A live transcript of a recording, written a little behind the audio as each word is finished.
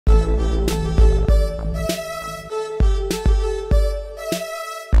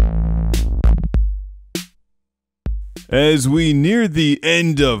As we near the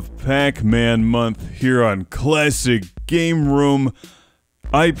end of Pac-Man month here on Classic Game Room,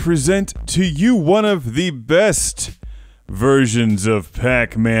 I present to you one of the best versions of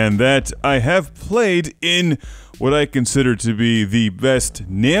Pac-Man that I have played in what I consider to be the best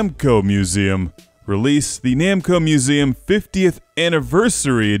Namco Museum release, the Namco Museum 50th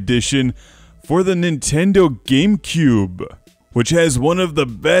Anniversary Edition for the Nintendo GameCube, which has one of the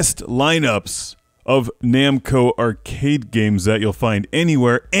best lineups of Namco arcade games that you'll find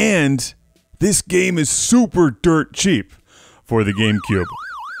anywhere, and this game is super dirt cheap for the GameCube.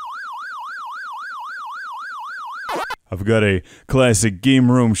 I've got a Classic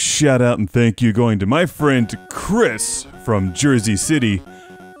Game Room shout out and thank you going to my friend Chris from Jersey City.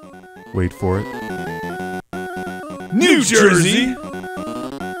 Wait for it. New Jersey!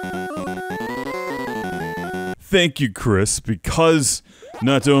 Thank you, Chris, because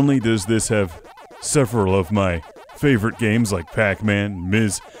not only does this have several of my favorite games like Pac-Man,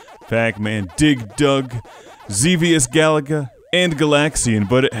 Ms. Pac-Man, Dig Dug, Xevious Galaga, and Galaxian,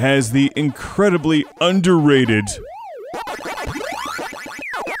 but it has the incredibly underrated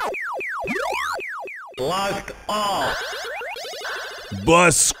Lost All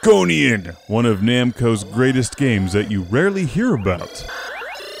Bosconian, one of Namco's greatest games that you rarely hear about.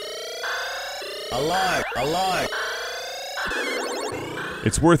 Alive!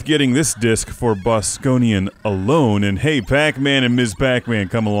 It's worth getting this disc for Bosconian alone, and hey, Pac-Man and Ms. Pac-Man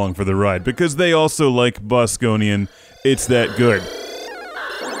come along for the ride, because they also like Bosconian. It's that good.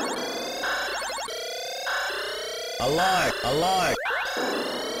 Alive!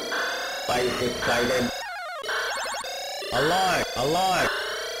 Life excited. Alive!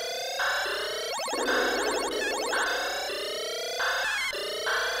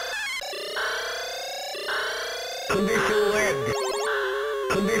 Condition red.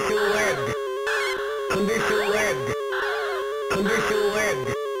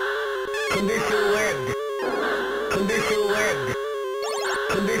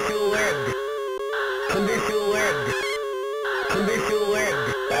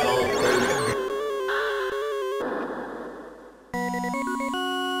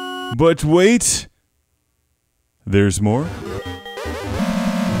 But wait, there's more.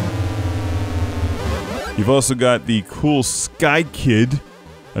 You've also got the cool Sky Kid,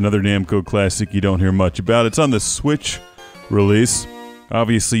 another Namco classic you don't hear much about. It's on the Switch release.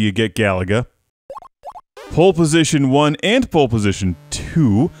 Obviously, you get Galaga. Pole Position 1 and Pole Position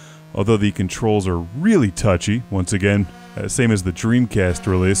 2, although the controls are really touchy, once again, same as the Dreamcast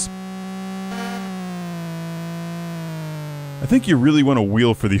release. I think you really want to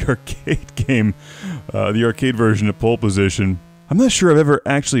wheel for the arcade game, the arcade version of Pole Position. I'm not sure I've ever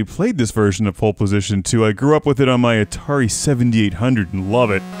actually played this version of Pole Position 2. I grew up with it on my Atari 7800 and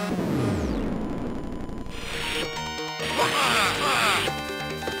love it.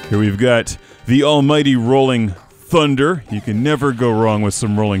 Here we've got the almighty Rolling Thunder. You can never go wrong with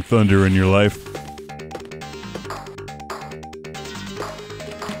some Rolling Thunder in your life.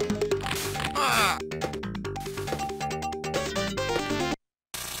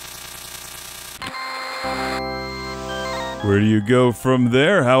 Where do you go from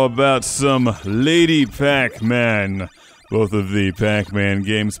there? How about some Lady Pac-Man? Both of the Pac-Man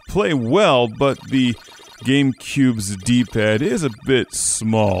games play well, but the GameCube's D-pad is a bit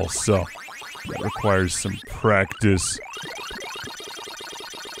small, so that requires some practice.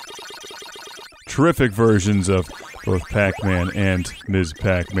 Terrific versions of both Pac-Man and Ms.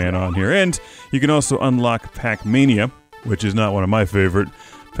 Pac-Man on here. And you can also unlock Pac-Mania, which is not one of my favorite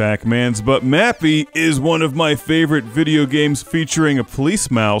Pac-Mans, but Mappy is one of my favorite video games featuring a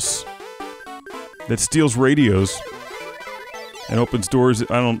police mouse that steals radios and opens doors.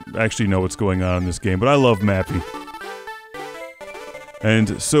 I don't actually know what's going on in this game, but I love Mappy.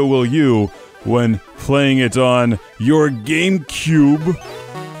 And so will you when playing it on your GameCube.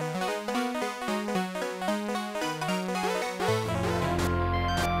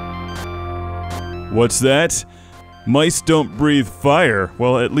 What's that? Mice don't breathe fire.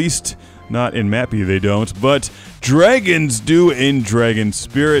 Well, at least not in Mappy they don't, but dragons do in Dragon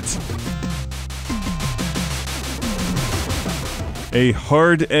Spirit. A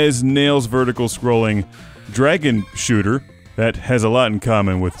hard-as-nails vertical scrolling dragon shooter that has a lot in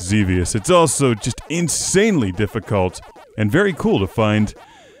common with Xevious. It's also just insanely difficult and very cool to find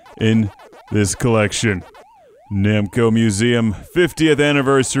in this collection. Namco Museum 50th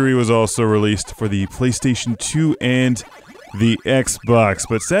Anniversary was also released for the PlayStation 2 and the Xbox,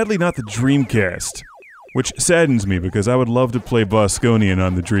 but sadly not the Dreamcast, which saddens me because I would love to play Bosconian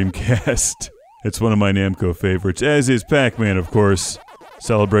on the Dreamcast. It's one of my Namco favorites, as is Pac-Man, of course.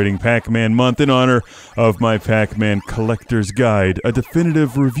 celebrating Pac-Man month in honor of my Pac-Man Collector's Guide, a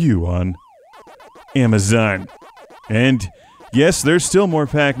definitive review on Amazon. And yes, there's still more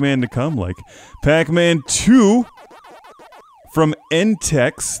Pac-Man to come, like Pac-Man 2 from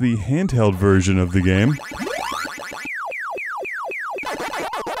Entex, the handheld version of the game.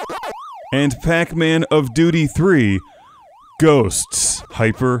 And Pac-Man of Duty 3, Ghosts,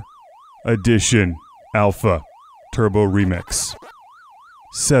 Hyper Edition, Alpha, Turbo Remix.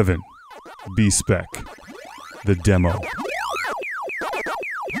 7, B-Spec, the demo.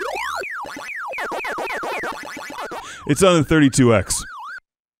 It's on the 32X.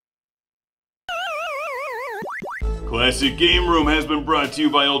 Classic Game Room has been brought to you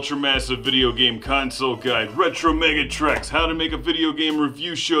by Ultramassive Video Game Console Guide, Retro Megatreks, How to Make a Video Game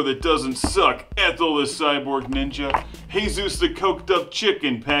Review Show That Doesn't Suck, Ethel the Cyborg Ninja, Jesus the Coked Up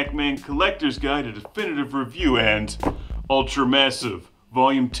Chicken, Pac-Man Collector's Guide, a definitive review, and Ultramassive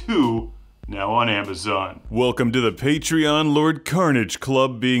Volume 2, now on Amazon. Welcome to the Patreon Lord Carnage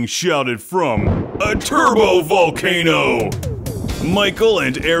Club, being shouted from a turbo volcano! Michael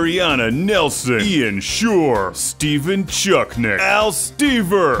and Ariana Nelson, Ian Shore, Steven Chucknick, Al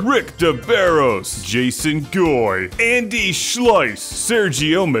Stever, Rick DeBarros, Jason Goy, Andy Schleiss,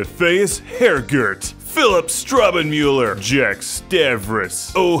 Sergio Matthias Hergert, Philip Strabenmuller, Jack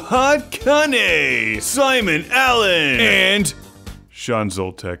Stavris, Ohad Kane, Simon Allen, and Sean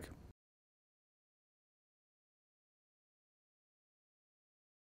Zoltek.